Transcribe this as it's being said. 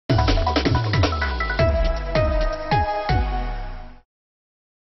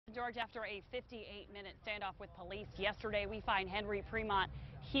charge after a 58-minute standoff with police yesterday. We find Henry Premont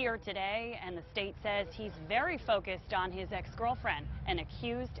here today, and the state says he's very focused on his ex-girlfriend, an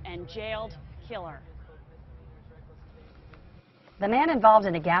accused and jailed killer. The man involved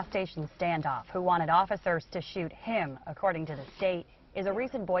in a gas station standoff who wanted officers to shoot him, according to the state, is a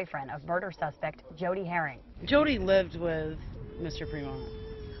recent boyfriend of murder suspect Jody Herring. Jody lived with Mr. Premont.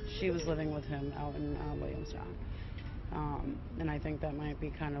 She was living with him out in Williamstown. And I think that might be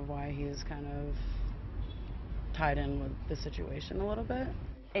kind of why he's kind of tied in with the situation a little bit.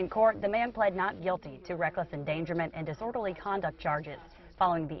 In court, the man pled not guilty to reckless endangerment and disorderly conduct charges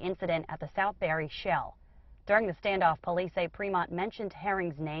following the incident at the South Barry Shell. During the standoff, police say Premont mentioned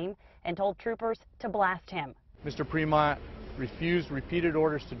Herring's name and told troopers to blast him. Mr. Premont refused repeated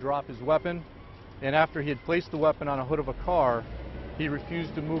orders to drop his weapon, and after he had placed the weapon on a hood of a car, he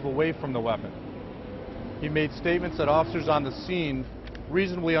refused to move away from the weapon. He made statements that officers on the scene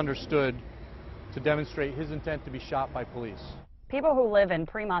reasonably understood to demonstrate his intent to be shot by police. People who live in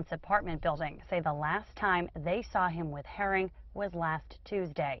Premont's apartment building say the last time they saw him with Herring was last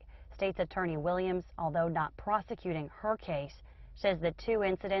Tuesday. State's Attorney Williams, although not prosecuting her case, says the two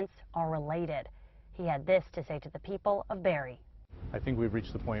incidents are related. He had this to say to the people of Barry. I think we've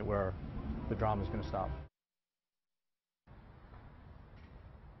reached the point where the drama is going to stop.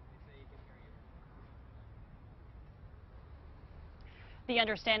 The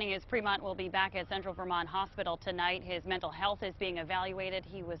understanding is Premont will be back at Central Vermont Hospital tonight. His mental health is being evaluated.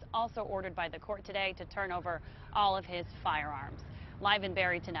 He was also ordered by the court today to turn over all of his firearms. Live in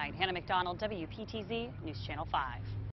Barry tonight, Hannah McDonald, WPTZ News Channel 5.